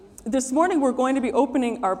This morning we're going to be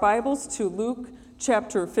opening our Bibles to Luke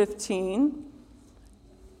chapter 15.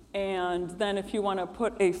 And then if you want to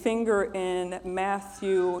put a finger in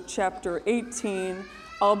Matthew chapter 18,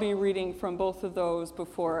 I'll be reading from both of those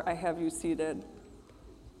before I have you seated.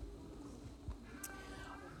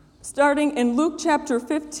 Starting in Luke chapter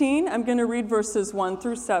 15, I'm going to read verses 1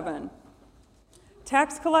 through 7.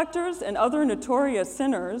 Tax collectors and other notorious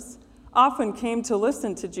sinners often came to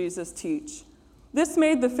listen to Jesus teach. This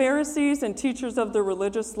made the Pharisees and teachers of the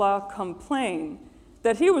religious law complain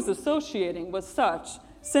that he was associating with such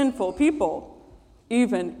sinful people,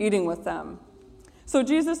 even eating with them. So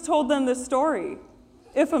Jesus told them this story.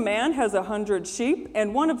 If a man has 100 sheep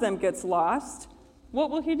and one of them gets lost, what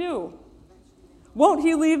will he do? Won't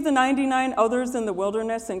he leave the 99 others in the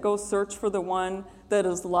wilderness and go search for the one that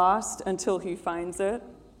is lost until he finds it?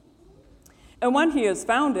 And when he has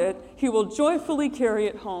found it, he will joyfully carry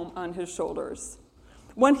it home on his shoulders.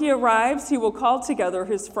 When he arrives, he will call together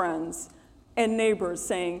his friends and neighbors,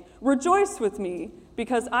 saying, "Rejoice with me,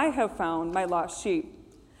 because I have found my lost sheep."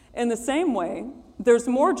 In the same way, there's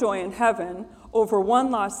more joy in heaven over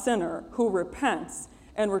one lost sinner who repents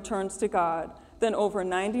and returns to God than over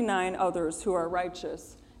 99 others who are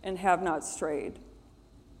righteous and have not strayed.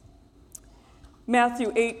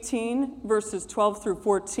 Matthew 18, verses 12 through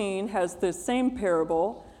 14, has this same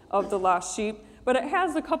parable of the lost sheep, but it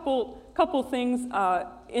has a couple things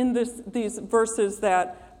in these verses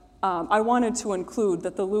that I wanted to include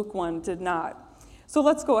that the Luke one did not. So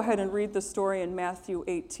let's go ahead and read the story in Matthew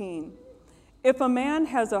 18. If a man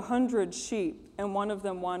has 100 sheep and one of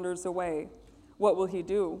them wanders away, what will he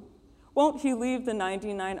do? Won't he leave the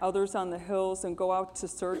 99 others on the hills and go out to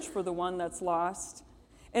search for the one that's lost?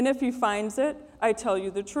 And if he finds it, I tell you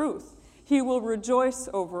the truth, he will rejoice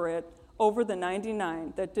over it, over the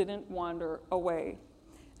 99 that didn't wander away.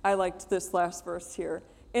 I liked this last verse here.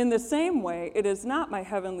 In the same way, it is not my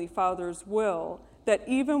heavenly Father's will that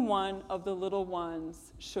even one of the little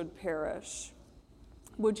ones should perish.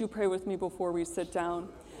 Would you pray with me before we sit down?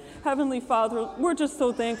 Heavenly Father, we're just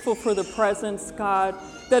so thankful for the presence, God,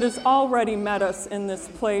 that has already met us in this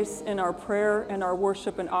place, in our prayer and our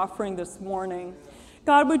worship and offering this morning.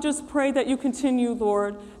 God, we just pray that you continue,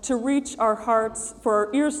 Lord, to reach our hearts, for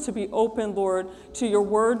our ears to be open, Lord, to your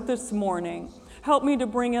word this morning. Help me to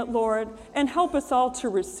bring it, Lord, and help us all to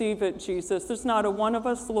receive it, Jesus. There's not a one of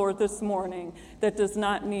us, Lord, this morning that does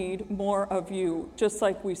not need more of you, just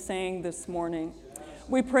like we sang this morning.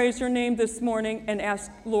 We praise your name this morning and ask,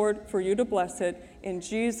 Lord, for you to bless it. In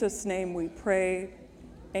Jesus' name we pray,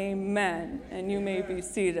 amen. And you may be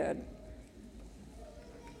seated.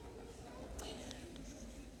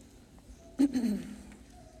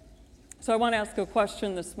 So I want to ask a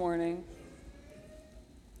question this morning,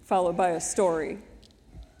 followed by a story.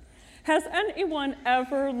 Has anyone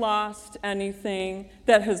ever lost anything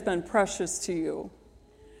that has been precious to you?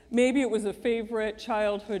 Maybe it was a favorite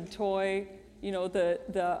childhood toy, you know, that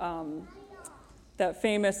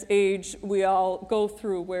famous age we all go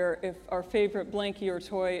through where if our favorite blankie or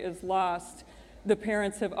toy is lost, the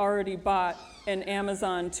parents have already bought an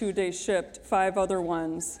Amazon 2-day shipped 5 other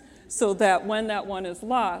ones, so that when that one is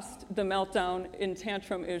lost, the meltdown in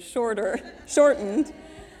tantrum is shortened,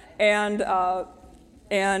 and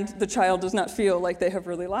the child does not feel like they have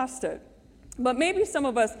really lost it. But maybe some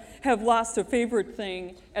of us have lost a favorite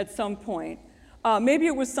thing at some point. Maybe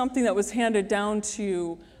it was something that was handed down to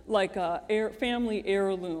you, like a family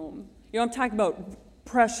heirloom. You know, I'm talking about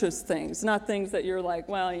precious things, not things that you're like,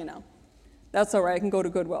 well, you know, that's all right, I can go to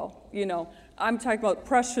Goodwill. You know, I'm talking about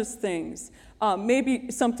precious things.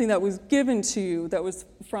 Maybe something that was given to you that was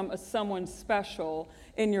from someone special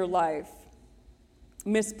in your life.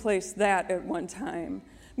 Misplaced that at one time.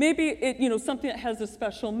 Maybe it, you know, something that has a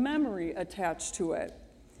special memory attached to it.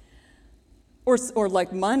 Or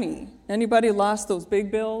like money. Anybody lost those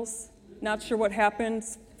big bills? Not sure what happened,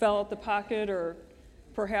 fell out the pocket, or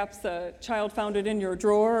perhaps a child found it in your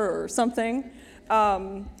drawer or something.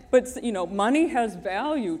 But, you know, money has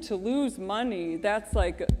value. To lose money, that's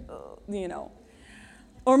like, you know.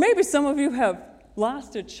 Or maybe some of you have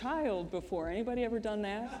lost a child before. Anybody ever done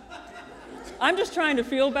that? I'm just trying to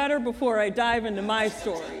feel better before I dive into my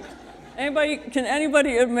story. Can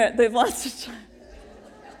anybody admit they've lost a child?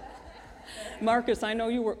 Marcus, I know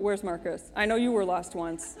you were, where's Marcus? I know you were lost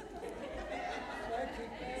once.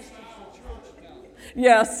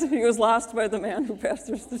 Yes, he was lost by the man who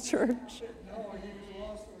pastors the church.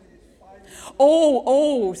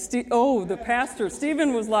 The pastor.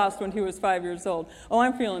 Stephen was lost when he was 5 years old. Oh,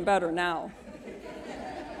 I'm feeling better now.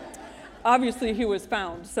 Obviously, he was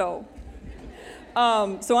found, so.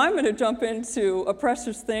 So I'm going to jump into a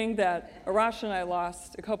precious thing that Arash and I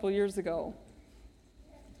lost a couple years ago.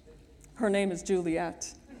 Her name is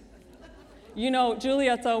Juliet. You know,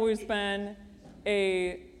 Juliet's always been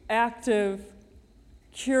a active,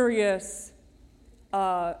 curious,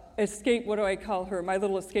 escape, what do I call her? My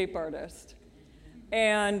little escape artist.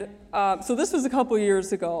 And so this was a couple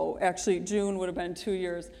years ago. Actually, June would have been 2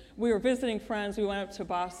 years. We were visiting friends. We went up to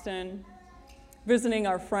Boston, visiting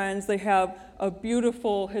our friends. They have a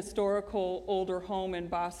beautiful, historical, older home in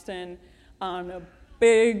Boston on a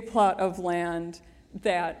big plot of land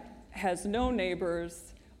that has no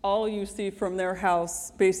neighbors. All you see from their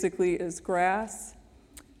house basically is grass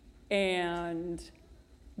and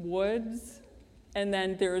woods. And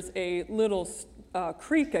then there's a little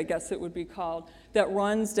creek, I guess it would be called, that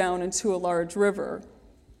runs down into a large river.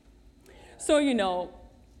 So, you know,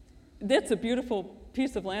 that's a beautiful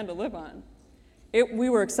piece of land to live on. We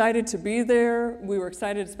were excited to be there. We were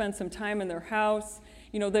excited to spend some time in their house.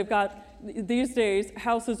 You know, they've got, these days,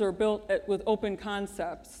 houses are built with open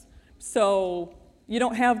concepts. So you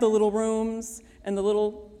don't have the little rooms and the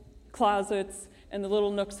little closets and the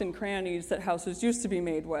little nooks and crannies that houses used to be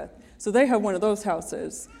made with. So they have one of those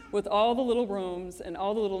houses with all the little rooms and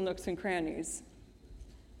all the little nooks and crannies.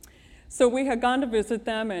 So we had gone to visit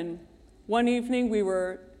them, and one evening we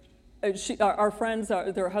were, our friends,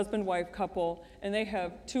 they're a husband-wife couple, and they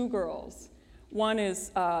have 2 girls. One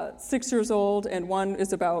is 6 years old, and one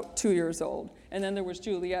is about 2 years old. And then there was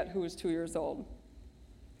Juliet, who was 2 years old.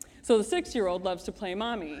 So the 6-year-old loves to play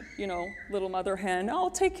mommy, you know, little mother hen.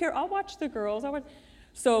 I'll take care, I'll watch the girls.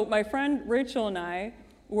 So my friend Rachel and I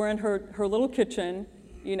were in her little kitchen.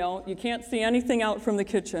 You know, you can't see anything out from the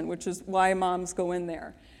kitchen, which is why moms go in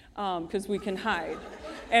there, because we can hide.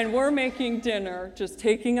 And we're making dinner, just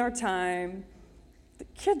taking our time. The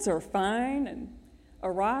kids are fine, and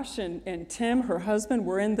Arash and Tim, her husband,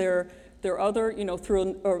 were in their other, you know,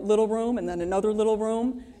 through a little room and then another little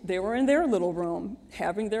room. They were in their little room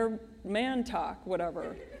having their man talk,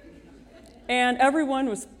 whatever. And everyone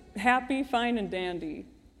was happy, fine, and dandy.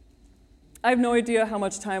 I have no idea how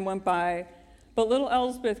much time went by, but little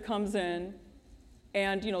Elsbeth comes in,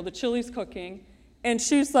 and, you know, the chili's cooking, and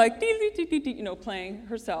she's like, you know, playing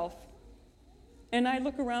herself. And I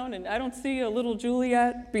look around, and I don't see a little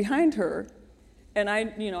Juliet behind her. And I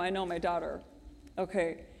know my daughter.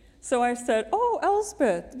 Okay. So I said, oh,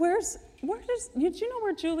 Elsbeth, did you know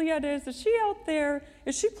where Juliet is? Is she out there?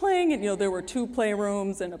 Is she playing? And, you know, there were 2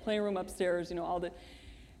 playrooms and a playroom upstairs, you know,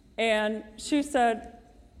 and she said,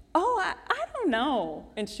 oh, I don't know.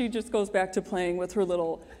 And she just goes back to playing with her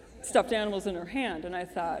little stuffed animals in her hand. And I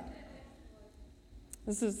thought,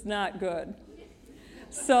 this is not good.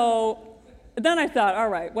 So then I thought, all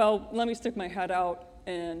right, well, let me stick my head out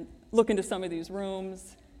and look into some of these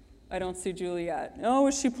rooms. I don't see Juliet. Oh,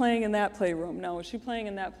 is she playing in that playroom? No. Is she playing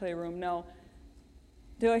in that playroom? No.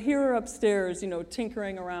 Do I hear her upstairs, you know,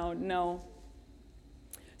 tinkering around? No.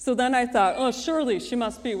 So then I thought, oh, surely she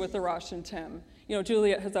must be with Arash and Tim. You know,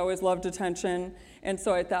 Juliet has always loved attention. And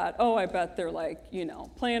so I thought, oh, I bet they're like, you know,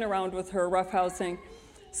 playing around with her, roughhousing.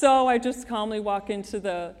 So I just calmly walk into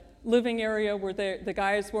the living area where the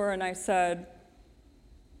guys were, and I said,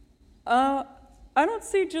 I don't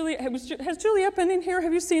see Juliet. Has Juliet been in here?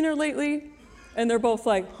 Have you seen her lately? And they're both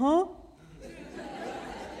like, huh?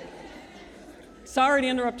 Sorry to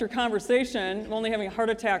interrupt your conversation. I'm only having a heart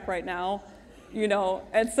attack right now, you know.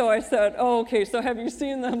 And so I said, oh, okay, so have you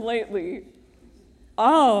seen them lately?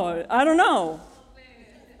 Oh, I don't know.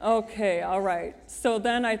 Okay, all right. So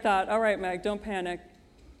then I thought, all right, Meg, don't panic,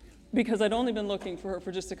 because I'd only been looking for her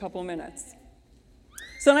for just a couple minutes.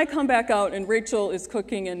 So then I come back out, and Rachel is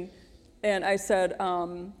cooking, and I said,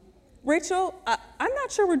 Rachel, I'm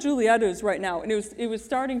not sure where Juliet is right now. And it was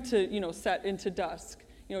starting to, you know, set into dusk.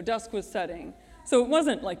 You know, dusk was setting. So it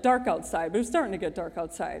wasn't like dark outside, but it was starting to get dark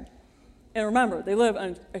outside. And remember, they live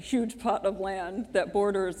on a huge plot of land that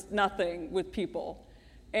borders nothing with people.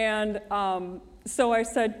 And so I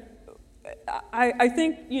said, I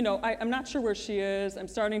think, you know, I'm not sure where she is. I'm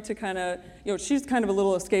starting to kind of, you know, she's kind of a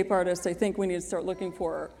little escape artist. I think we need to start looking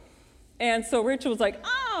for her. And so Rachel was like,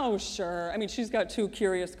 oh, sure. I mean, she's got 2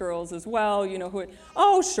 curious girls as well, you know,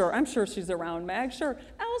 oh, sure, I'm sure she's around, Mag, sure.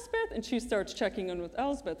 Elsbeth, and she starts checking in with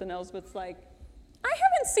Elsbeth, and Elsbeth's like, I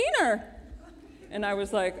haven't seen her. And I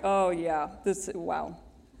was like, oh, yeah, wow.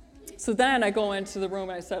 So then I go into the room,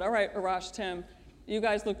 and I said, all right, Arash, Tim, you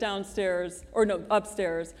guys look downstairs, or no,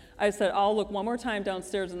 upstairs. I said, I'll look one more time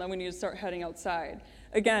downstairs, and then we need to start heading outside.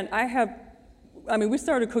 Again, we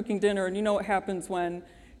started cooking dinner, and you know what happens when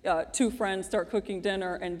 2 friends start cooking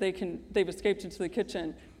dinner and they've escaped into the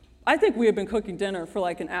kitchen. I think we had been cooking dinner for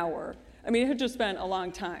like an hour. I mean, it had just been a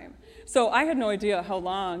long time. So I had no idea how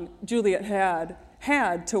long Juliet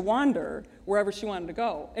had to wander wherever she wanted to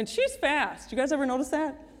go. And she's fast. You guys ever notice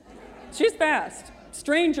that? She's fast.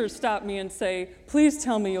 Strangers stop me and say, please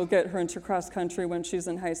tell me you'll get her into cross country when she's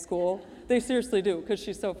in high school. They seriously do, because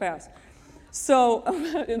she's so fast. So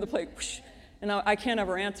in the play, whoosh, and I can't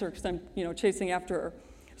ever answer because I'm, chasing after her.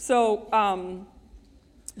 So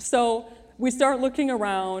we start looking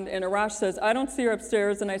around, and Arash says, I don't see her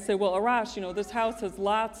upstairs. And I say, well, Arash, this house has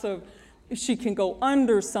lots of, she can go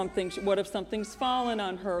under something. What if something's fallen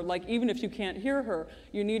on her? Like, even if you can't hear her,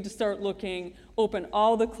 you need to start looking, open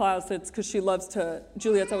all the closets, because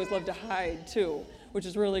Juliet's always loved to hide, too, which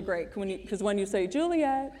is really great. Because when you say,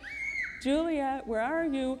 Juliet, where are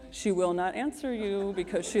you? She will not answer you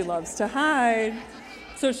because she loves to hide.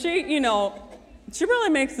 So she really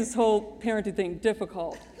makes this whole parenting thing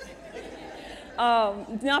difficult.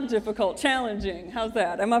 Not difficult, challenging. How's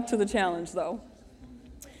that? I'm up to the challenge, though.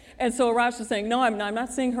 And so Arash is saying, no, I'm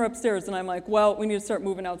not seeing her upstairs. And I'm like, well, we need to start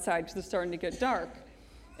moving outside because it's starting to get dark.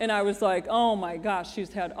 And I was like, oh my gosh,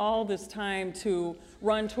 she's had all this time to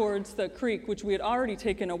run towards the creek, which we had already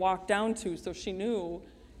taken a walk down to, so she knew,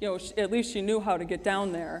 at least she knew how to get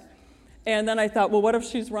down there. And then I thought, well, what if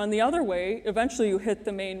she's run the other way? Eventually you hit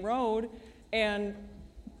the main road, and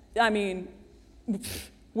I mean,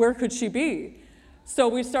 where could she be? So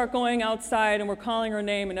we start going outside, and we're calling her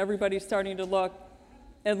name, and everybody's starting to look.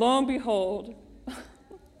 And lo and behold,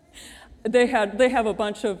 they have a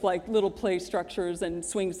bunch of like little play structures and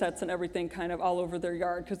swing sets and everything kind of all over their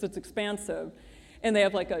yard because it's expansive. And they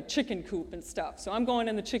have like a chicken coop and stuff. So I'm going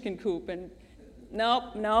in the chicken coop, and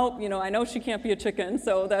nope, I know she can't be a chicken,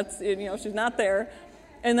 so that's, she's not there.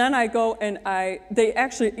 And then I go and they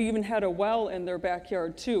actually even had a well in their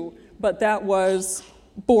backyard too, but that was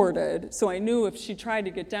boarded. So I knew if she tried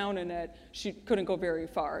to get down in it, she couldn't go very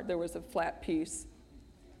far. There was a flat piece.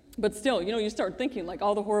 But still, you start thinking like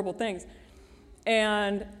all the horrible things.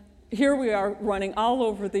 And here we are running all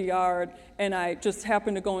over the yard, and I just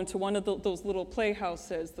happened to go into one of those little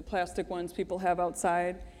playhouses, the plastic ones people have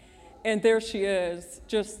outside. And there she is,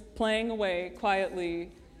 just playing away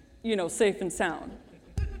quietly, safe and sound.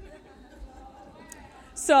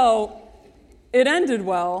 So it ended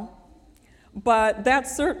well, but that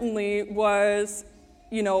certainly was,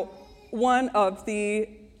 one of the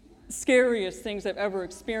scariest things I've ever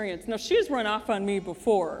experienced. Now, she's run off on me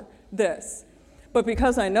before this, but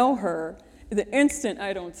because I know her, the instant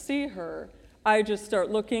I don't see her, I just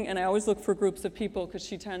start looking, and I always look for groups of people because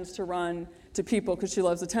she tends to run to people because she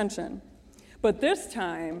loves attention. But this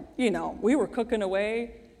time, we were cooking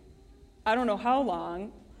away, I don't know how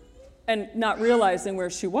long, and not realizing where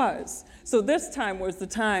she was. So this time was the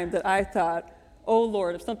time that I thought, oh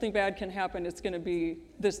Lord, if something bad can happen, it's going to be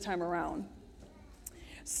this time around.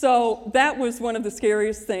 So that was one of the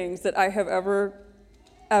scariest things that I have ever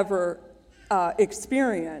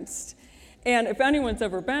experienced. And if anyone's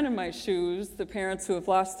ever been in my shoes, the parents who have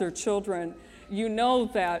lost their children, you know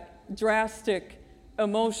that drastic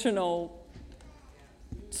emotional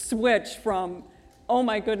switch from, oh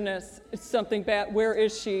my goodness, it's something bad, where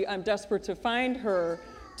is she? I'm desperate to find her,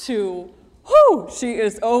 to, whoo, she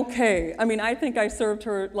is okay. I mean, I think I served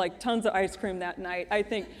her like tons of ice cream that night. I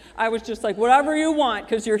think I was just like, whatever you want,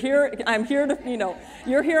 because you're here, I'm here to,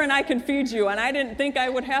 you're here and I can feed you. And I didn't think I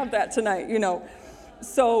would have that tonight,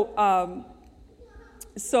 So,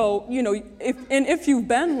 if you've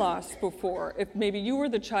been lost before, if maybe you were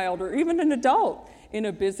the child or even an adult in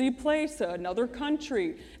a busy place, another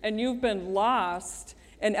country, and you've been lost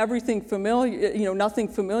and everything familiar, nothing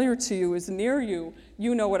familiar to you is near you,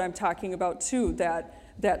 you know what I'm talking about too,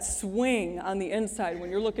 that swing on the inside when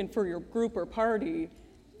you're looking for your group or party,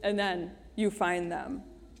 and then you find them.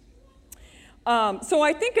 So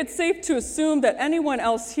I think it's safe to assume that anyone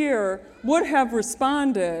else here would have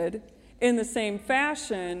responded in the same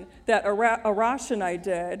fashion that Arash and I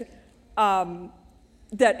did,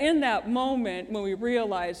 that in that moment when we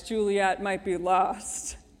realized Juliet might be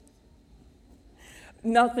lost,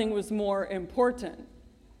 nothing was more important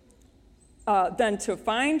than to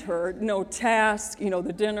find her. No task,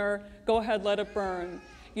 the dinner, go ahead, let it burn.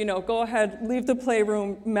 Go ahead, leave the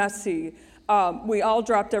playroom messy. We all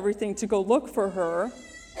dropped everything to go look for her.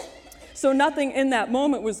 So nothing in that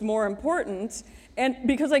moment was more important. And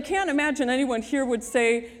because I can't imagine anyone here would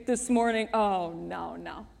say this morning, oh,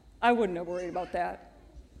 no, I wouldn't have worried about that.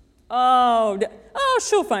 Oh,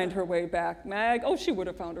 she'll find her way back, Mag. Oh, she would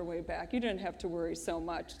have found her way back. You didn't have to worry so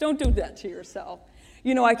much. Don't do that to yourself.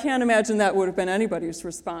 I can't imagine that would have been anybody's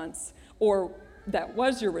response, or that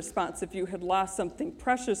was your response if you had lost something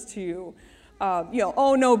precious to you.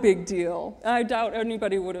 oh, no big deal. I doubt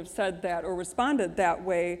anybody would have said that or responded that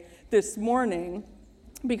way this morning,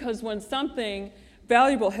 because when something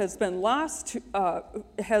valuable has been lost,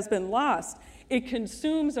 it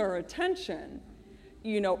consumes our attention,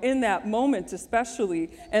 in that moment especially,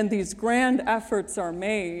 and these grand efforts are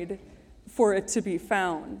made for it to be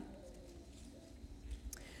found.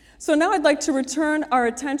 So now I'd like to return our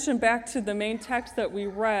attention back to the main text that we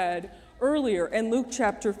read earlier in Luke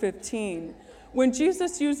chapter 15, when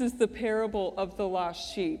Jesus uses the parable of the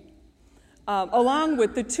lost sheep. Along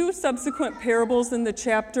with the two subsequent parables in the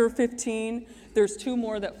chapter 15, there's two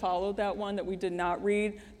more that follow that one that we did not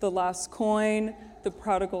read, the lost coin, the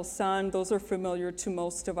prodigal son. Those are familiar to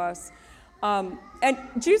most of us. And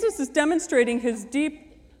Jesus is demonstrating his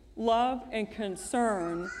deep love and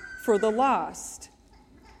concern for the lost,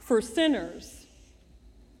 for sinners,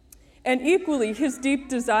 and equally his deep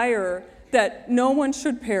desire that no one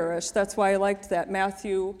should perish. That's why I liked that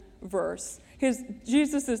Matthew verse.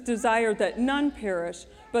 Jesus' desire that none perish,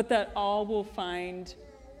 but that all will find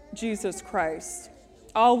Jesus Christ.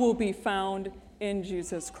 All will be found in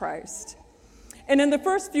Jesus Christ. And in the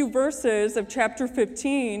first few verses of chapter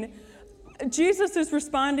 15, Jesus is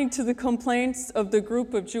responding to the complaints of the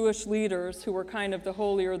group of Jewish leaders who were kind of the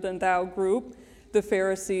holier-than-thou group, the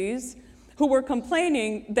Pharisees, who were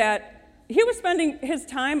complaining that he was spending his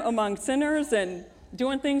time among sinners and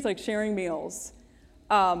doing things like sharing meals.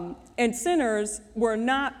 And sinners were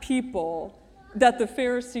not people that the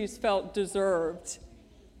Pharisees felt deserved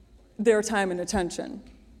their time and attention.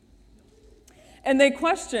 And they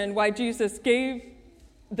questioned why Jesus gave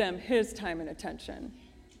them his time and attention.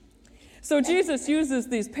 So Jesus uses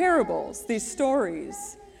these parables, these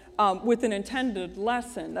stories, with an intended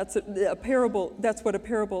lesson. That's a parable. That's what a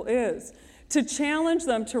parable is, to challenge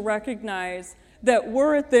them to recognize that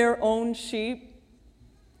were it their own sheep,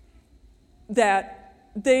 that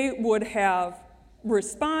they would have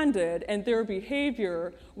responded and their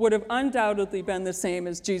behavior would have undoubtedly been the same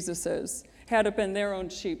as Jesus's, had it been their own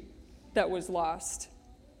sheep that was lost.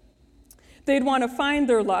 They'd want to find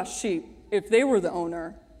their lost sheep if they were the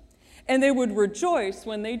owner, and they would rejoice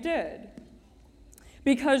when they did.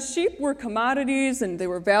 Because sheep were commodities and they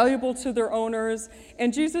were valuable to their owners,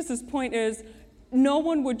 and Jesus' point is no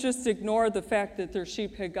one would just ignore the fact that their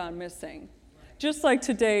sheep had gone missing. Just like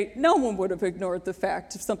today, no one would have ignored the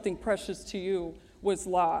fact if something precious to you was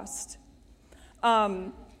lost.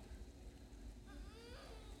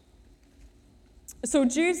 So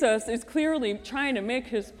Jesus is clearly trying to make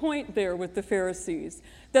his point there with the Pharisees,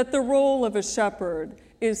 that the role of a shepherd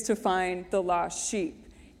is to find the lost sheep,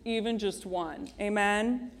 even just one.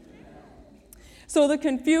 Amen? So the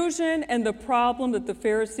confusion and the problem that the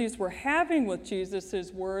Pharisees were having with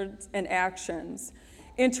Jesus' words and actions,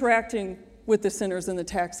 interacting with the sinners and the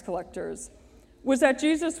tax collectors, was that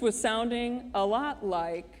Jesus was sounding a lot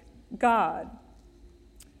like God,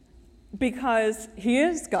 because he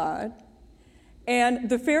is God. And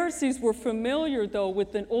the Pharisees were familiar, though,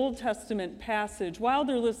 with an Old Testament passage while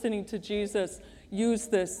they're listening to Jesus use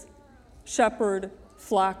this shepherd,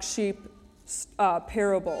 flock, sheep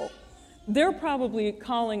parable. They're probably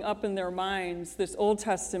calling up in their minds this Old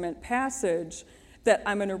Testament passage that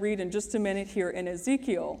I'm going to read in just a minute here in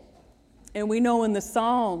Ezekiel. And we know in the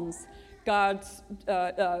Psalms,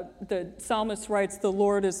 the psalmist writes, "The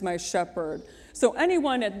Lord is my shepherd." So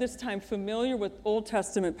anyone at this time familiar with Old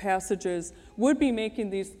Testament passages would have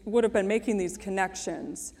been making these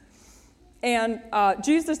connections. And God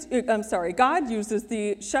uses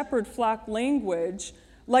the shepherd flock language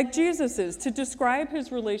like Jesus is to describe his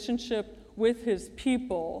relationship with his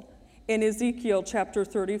people in Ezekiel chapter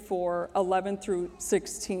 34, 11 through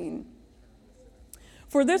 16.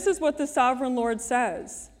 "For this is what the sovereign Lord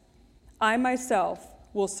says, I myself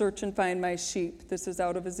will search and find my sheep." This is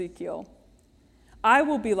out of Ezekiel. "I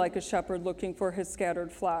will be like a shepherd looking for his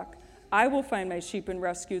scattered flock. I will find my sheep and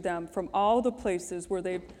rescue them from all the places where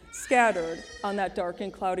they've scattered on that dark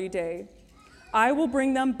and cloudy day. I will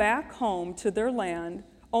bring them back home to their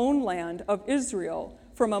own land of Israel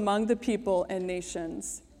from among the people and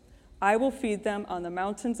nations. I will feed them on the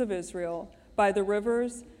mountains of Israel, by the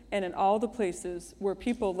rivers, and in all the places where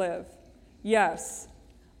people live. Yes,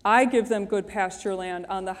 I give them good pasture land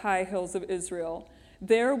on the high hills of Israel.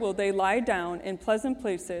 There will they lie down in pleasant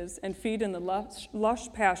places and feed in the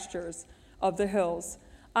lush pastures of the hills.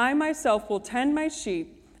 I myself will tend my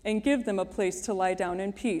sheep and give them a place to lie down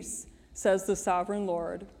in peace, says the sovereign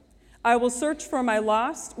Lord. I will search for my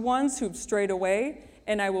lost ones who've strayed away,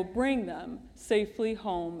 and I will bring them safely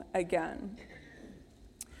home again."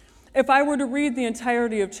 If I were to read the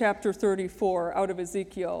entirety of chapter 34 out of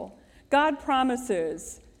Ezekiel, God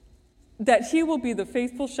promises that he will be the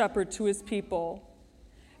faithful shepherd to his people.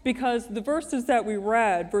 Because the verses that we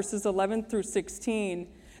read, verses 11 through 16,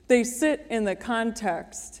 they sit in the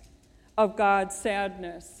context of God's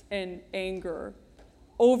sadness and anger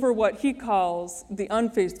over what he calls the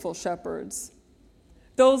unfaithful shepherds,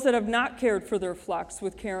 those that have not cared for their flocks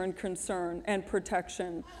with care and concern and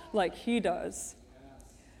protection like he does.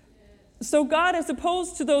 So God, as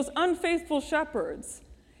opposed to those unfaithful shepherds,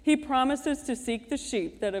 he promises to seek the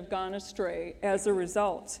sheep that have gone astray as a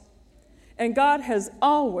result. And God has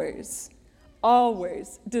always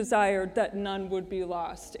desired that none would be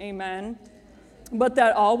lost. Amen? But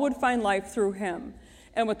that all would find life through him.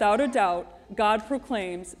 And without a doubt, God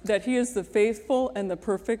proclaims that he is the faithful and the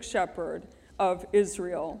perfect shepherd of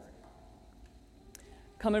Israel.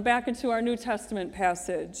 Coming back into our New Testament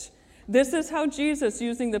passage, this is how Jesus,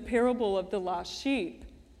 using the parable of the lost sheep,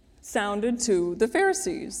 sounded to the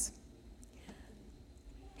Pharisees.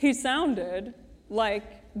 He sounded like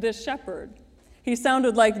this shepherd. He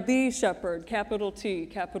sounded like the shepherd, capital T,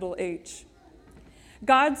 capital H.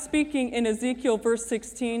 God, speaking in Ezekiel verse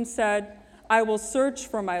 16, said, "I will search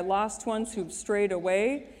for my lost ones who've strayed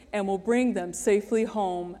away and will bring them safely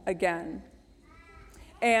home again."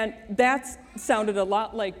 And that sounded a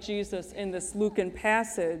lot like Jesus in this Lucan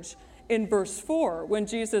passage in verse 4, when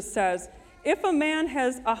Jesus says, "If a man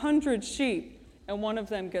has 100 sheep and one of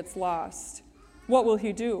them gets lost, what will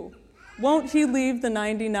he do? Won't he leave the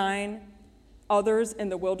 99 others in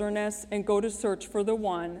the wilderness and go to search for the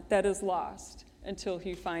one that is lost until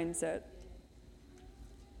he finds it?"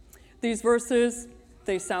 These verses,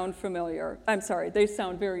 they sound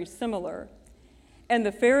very similar. And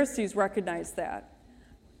the Pharisees recognized that.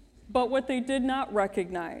 But what they did not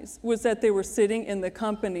recognize was that they were sitting in the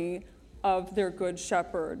company of their good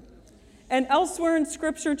shepherd. And elsewhere in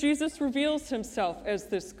Scripture, Jesus reveals himself as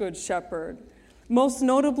this good shepherd. Most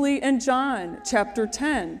notably in John chapter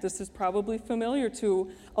 10. This is probably familiar to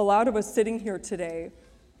a lot of us sitting here today.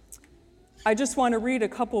 I just want to read a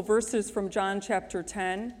couple verses from John chapter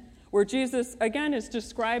 10, where Jesus, again, is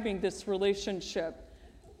describing this relationship,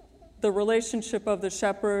 the relationship of the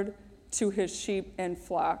shepherd to his sheep and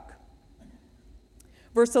flock.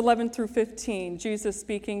 Verse 11 through 15, Jesus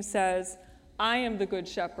speaking says, "I am the good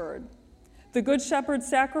shepherd. The good shepherd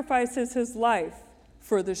sacrifices his life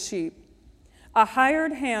for the sheep. A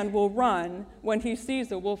hired hand will run when he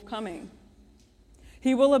sees a wolf coming.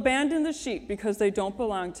 He will abandon the sheep because they don't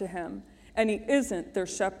belong to him, and he isn't their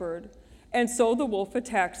shepherd. And so the wolf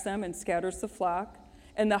attacks them and scatters the flock,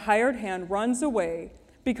 and the hired hand runs away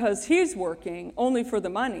because he's working only for the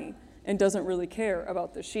money and doesn't really care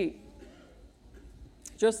about the sheep."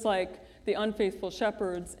 Just like the unfaithful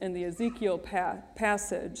shepherds in the Ezekiel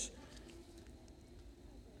passage.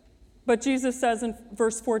 But Jesus says in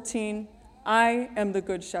verse 14, "I am the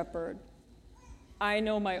good shepherd. I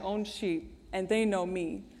know my own sheep, and they know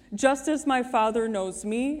me. Just as my Father knows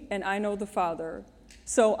me, and I know the Father,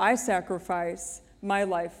 so I sacrifice my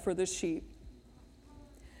life for the sheep."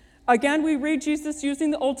 Again, we read Jesus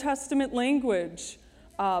using the Old Testament language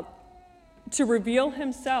to reveal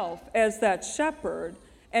himself as that shepherd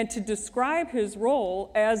and to describe his role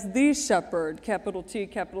as the shepherd, capital T,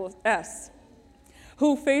 capital S,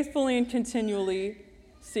 who faithfully and continually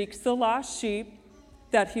seeks the lost sheep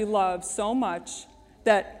that he loves so much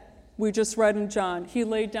that we just read in John, he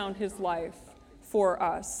laid down his life for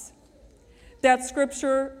us. That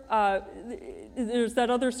scripture, there's that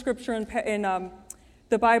other scripture in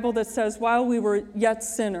the Bible that says, "While we were yet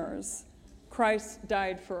sinners, Christ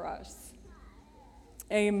died for us."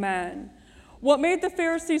 Amen. What made the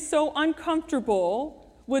Pharisees so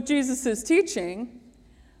uncomfortable with Jesus' teaching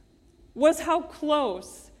was how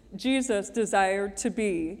close Jesus desired to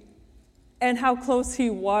be and how close he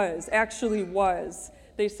actually was.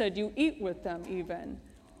 They said, "You eat with them even,"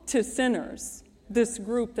 to sinners, this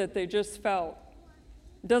group that they just felt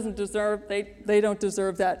they don't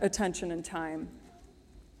deserve that attention and time.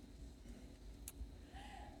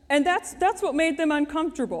 And that's what made them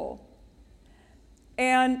uncomfortable.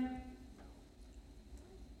 And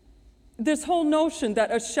this whole notion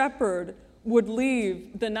that a shepherd would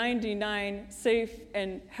leave the 99 safe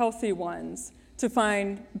and healthy ones to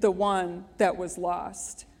find the one that was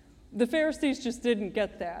lost. The Pharisees just didn't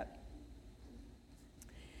get that.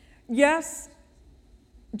 Yes,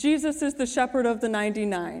 Jesus is the shepherd of the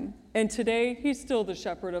 99, and today he's still the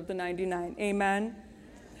shepherd of the 99. Amen?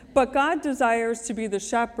 But God desires to be the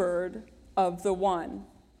shepherd of the one.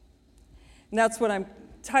 And that's what I'm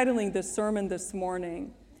titling this sermon this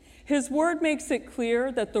morning. His word makes it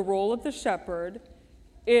clear that the role of the shepherd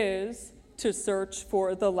is to search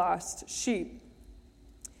for the lost sheep.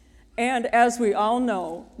 And as we all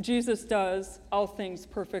know, Jesus does all things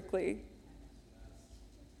perfectly.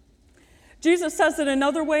 Jesus says it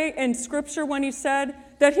another way in Scripture when he said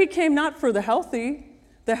that he came not for the healthy.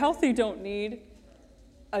 The healthy don't need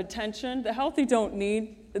attention. The healthy don't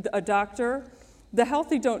need a doctor. The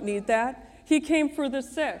healthy don't need that. He came for the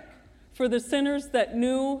sick, for the sinners that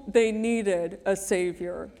knew they needed a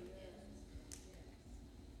Savior.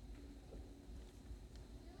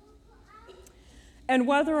 And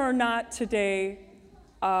whether or not today,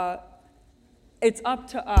 it's up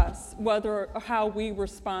to us whether or how we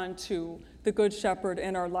respond to the Good Shepherd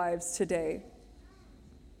in our lives today.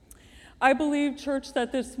 I believe, church,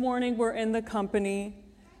 that this morning we're in the company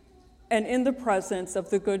and in the presence of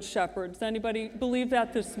the Good Shepherd. Does anybody believe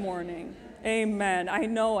that this morning? Amen. I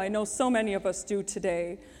know so many of us do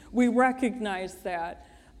today. We recognize that.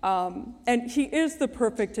 And he is the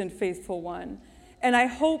perfect and faithful one. And I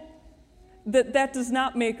hope that does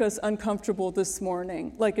not make us uncomfortable this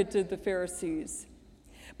morning like it did the Pharisees,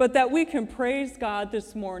 but that we can praise God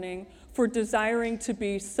this morning for desiring to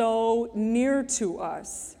be so near to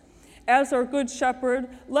us. As our Good Shepherd,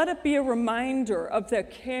 let it be a reminder of the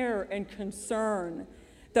care and concern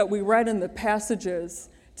that we read in the passages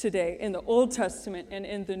today, in the Old Testament and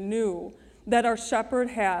in the New, that our shepherd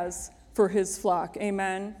has for his flock.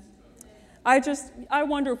 Amen. I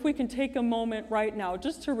wonder if we can take a moment right now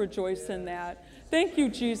just to rejoice in that. Thank you,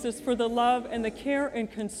 Jesus, for the love and the care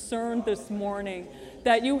and concern this morning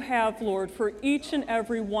that you have, Lord, for each and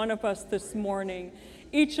every one of us this morning.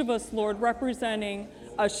 Each of us, Lord, representing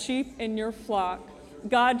a sheep in your flock.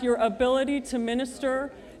 God, your ability to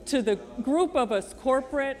minister to the group of us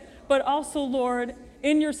corporate, but also, Lord,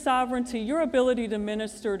 in your sovereignty, your ability to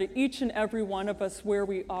minister to each and every one of us where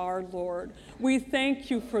we are, Lord. We thank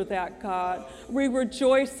you for that, God. We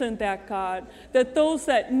rejoice in that, God, that those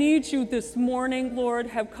that need you this morning, Lord,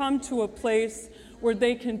 have come to a place where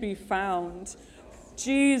they can be found.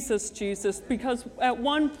 Jesus, because at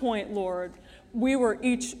one point, Lord, we were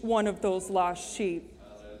each one of those lost sheep.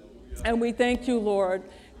 And we thank you, Lord,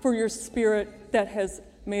 for your Spirit that has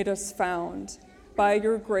made us found. By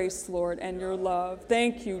your grace, Lord, and your love.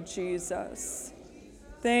 Thank you, Jesus.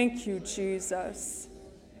 Thank you, Jesus.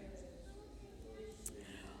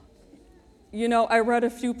 You know, I read a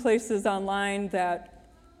few places online that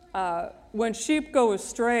when sheep go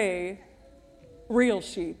astray, real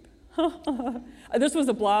sheep. This was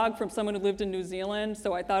a blog from someone who lived in New Zealand,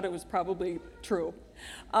 so I thought it was probably true.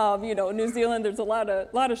 New Zealand, there's a lot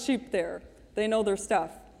of sheep there. They know their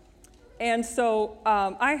stuff. And so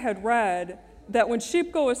I had read that when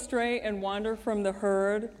sheep go astray and wander from the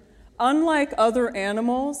herd, unlike other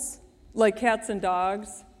animals, like cats and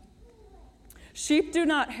dogs, sheep do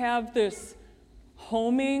not have this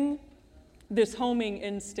homing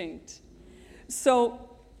instinct. So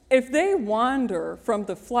if they wander from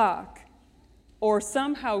the flock or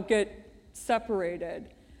somehow get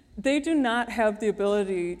separated, they do not have the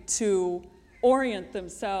ability to orient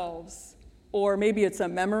themselves, or maybe it's a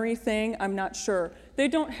memory thing, I'm not sure. They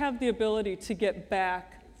don't have the ability to get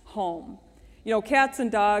back home. You know, cats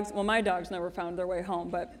and dogs, well, my dogs never found their way home,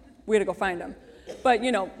 but we had to go find them. But,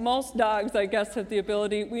 most dogs, I guess, have the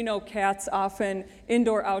ability. We know cats often,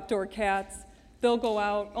 indoor, outdoor cats, they'll go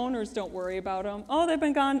out. Owners don't worry about them. Oh, they've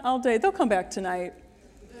been gone all day. They'll come back tonight.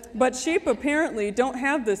 But sheep apparently don't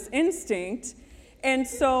have this instinct. And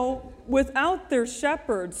so without their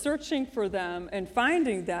shepherd searching for them and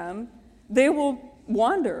finding them, they will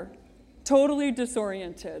wander, totally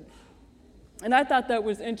disoriented. And I thought that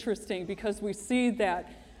was interesting because we see that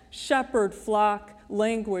shepherd flock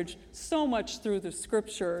language so much through the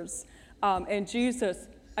scriptures, and Jesus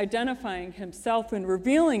identifying himself and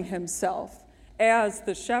revealing himself as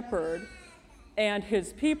the shepherd and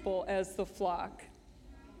his people as the flock.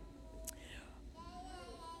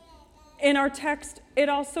 In our text,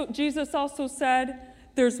 Jesus also said,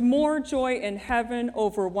 there's more joy in heaven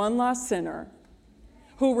over one lost sinner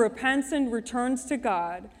who repents and returns to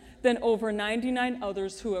God than over 99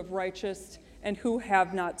 others who have righteous and who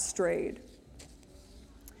have not strayed.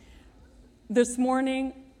 This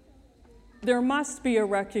morning, there must be a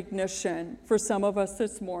recognition for some of us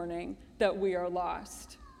this morning that we are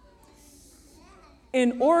lost,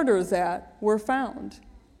 in order that we're found.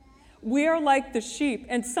 We are like the sheep,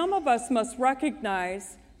 and some of us must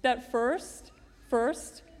recognize that first,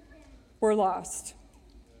 we're lost.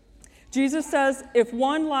 Jesus says if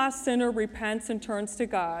one lost sinner repents and turns to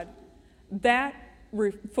God, that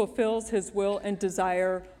fulfills his will and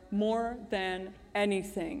desire more than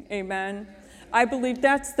anything. Amen? I believe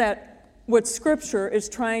that's what Scripture is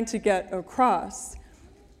trying to get across.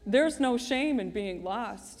 There's no shame in being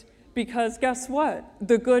lost. Because guess what?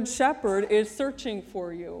 The Good Shepherd is searching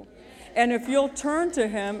for you. And if you'll turn to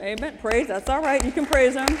him, amen, praise, that's all right, you can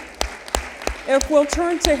praise him. If we'll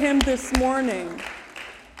turn to him this morning,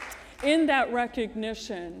 in that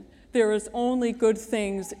recognition, there is only good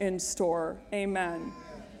things in store. Amen.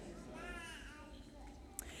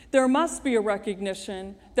 There must be a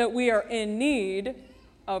recognition that we are in need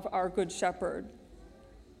of our Good Shepherd.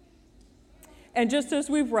 And just as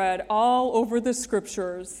we've read all over the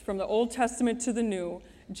scriptures, from the Old Testament to the New,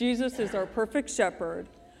 Jesus is our perfect shepherd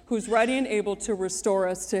who's ready and able to restore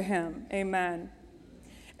us to him. Amen.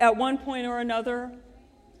 At one point or another,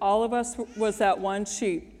 all of us was that one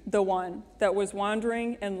sheep, the one that was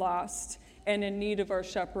wandering and lost and in need of our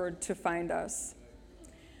shepherd to find us.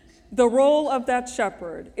 The role of that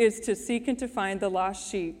shepherd is to seek and to find the lost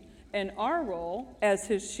sheep, and our role as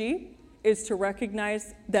his sheep is to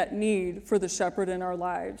recognize that need for the shepherd in our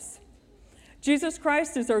lives. Jesus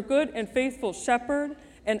Christ is our good and faithful shepherd,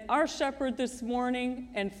 and our shepherd this morning,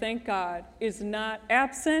 and thank God, is not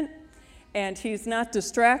absent, and he's not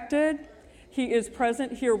distracted. He is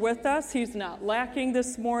present here with us. He's not lacking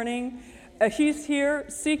this morning. He's here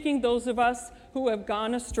seeking those of us who have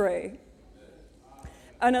gone astray.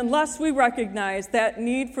 And unless we recognize that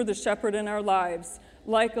need for the shepherd in our lives,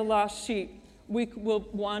 like a lost sheep, we will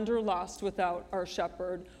wander lost without our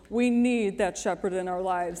shepherd. We need that shepherd in our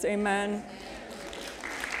lives. Amen.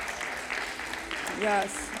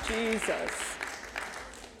 Yes, Jesus.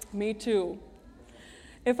 Me too.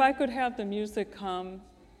 If I could have the music come.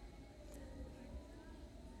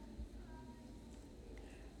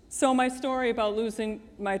 So my story about losing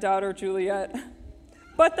my daughter, Juliet,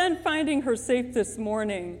 but then finding her safe this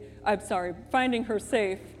morning. Finding her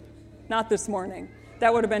safe, not this morning.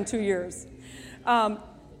 That would have been 2 years.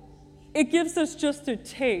 It gives us just a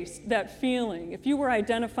taste, that feeling. If you were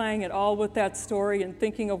identifying at all with that story and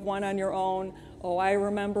thinking of one on your own, oh, I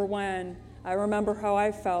remember when, I remember how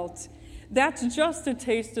I felt. That's just a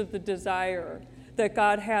taste of the desire that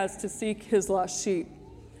God has to seek his lost sheep,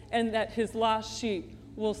 and that his lost sheep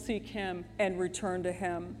will seek him and return to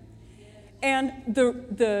him. And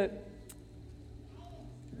the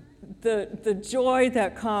joy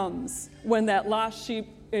that comes when that lost sheep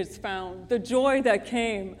is found, the joy that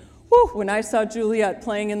came when I saw Juliet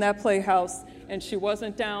playing in that playhouse and she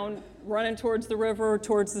wasn't down running towards the river or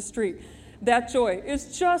towards the street, that joy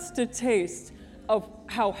is just a taste of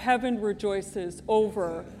how heaven rejoices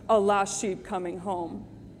over a lost sheep coming home.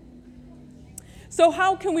 So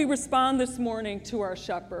how can we respond this morning to our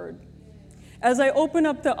shepherd? As I open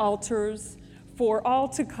up the altars for all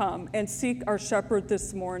to come and seek our shepherd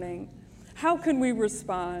this morning, how can we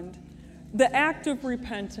respond? The act of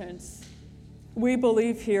repentance, we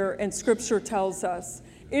believe here, and Scripture tells us,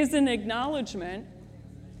 is an acknowledgement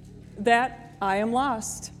that I am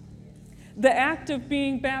lost. The act of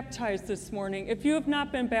being baptized this morning, if you have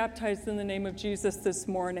not been baptized in the name of Jesus this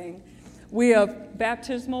morning, we have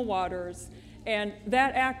baptismal waters, and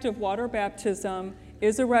that act of water baptism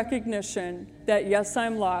is a recognition that, yes,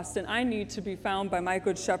 I'm lost, and I need to be found by my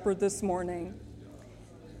good shepherd this morning.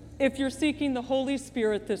 If you're seeking the Holy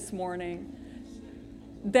Spirit this morning,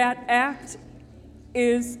 that act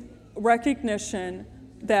is recognition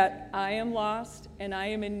that I am lost and I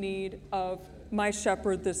am in need of my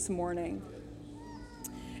shepherd this morning.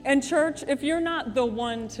 And church, if you're not the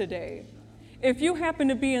one today, if you happen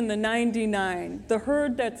to be in the 99, the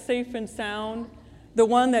herd that's safe and sound, the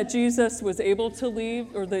one that Jesus was able to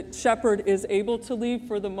leave, or the shepherd is able to leave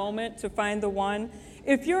for the moment to find the one,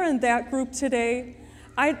 if you're in that group today,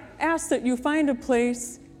 I ask that you find a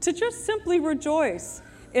place to just simply rejoice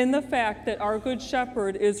in the fact that our good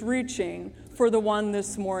shepherd is reaching for the one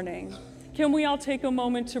this morning. Can we all take a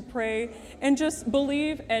moment to pray and just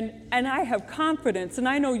believe, and I have confidence, and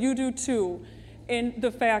I know you do too, in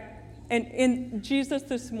the fact, and in Jesus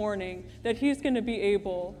this morning, that he's going to be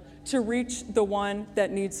able to reach the one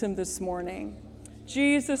that needs him this morning.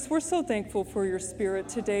 Jesus, we're so thankful for your Spirit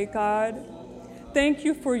today, God. Thank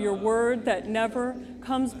you for your word that never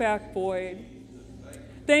comes back void.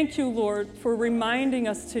 Thank you, Lord, for reminding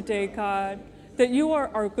us today, God, that you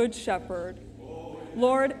are our good shepherd,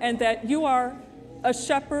 Lord, and that you are a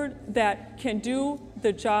shepherd that can do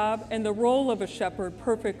the job and the role of a shepherd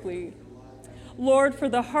perfectly. Lord, for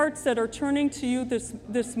the hearts that are turning to you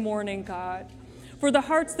this morning, God, for the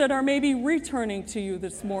hearts that are maybe returning to you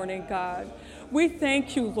this morning, God, we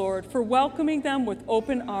thank you, Lord, for welcoming them with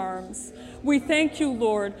open arms. We thank you,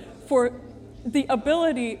 Lord, for the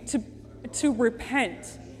ability to repent,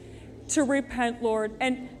 Lord,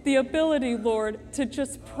 and the ability, Lord, to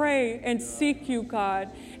just pray and seek you,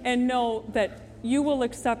 God, and know that you will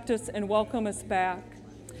accept us and welcome us back.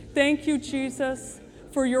 Thank you, Jesus,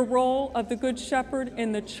 for your role of the Good Shepherd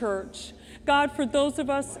in the church. God, for those of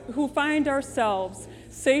us who find ourselves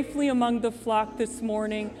safely among the flock this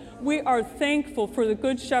morning, we are thankful for the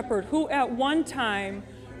Good Shepherd who at one time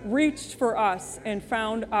reached for us and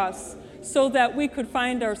found us so that we could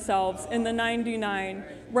find ourselves in the 99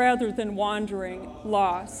 rather than wandering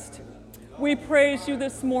lost. We praise you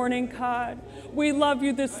this morning, God. We love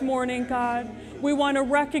you this morning, God. We want to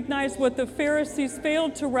recognize what the Pharisees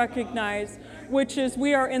failed to recognize, which is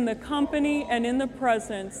we are in the company and in the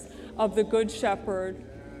presence of the Good Shepherd.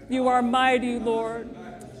 You are mighty, Lord.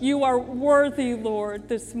 You are worthy, Lord,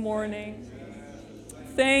 this morning.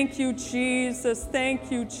 Thank you, Jesus. Thank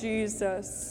you, Jesus.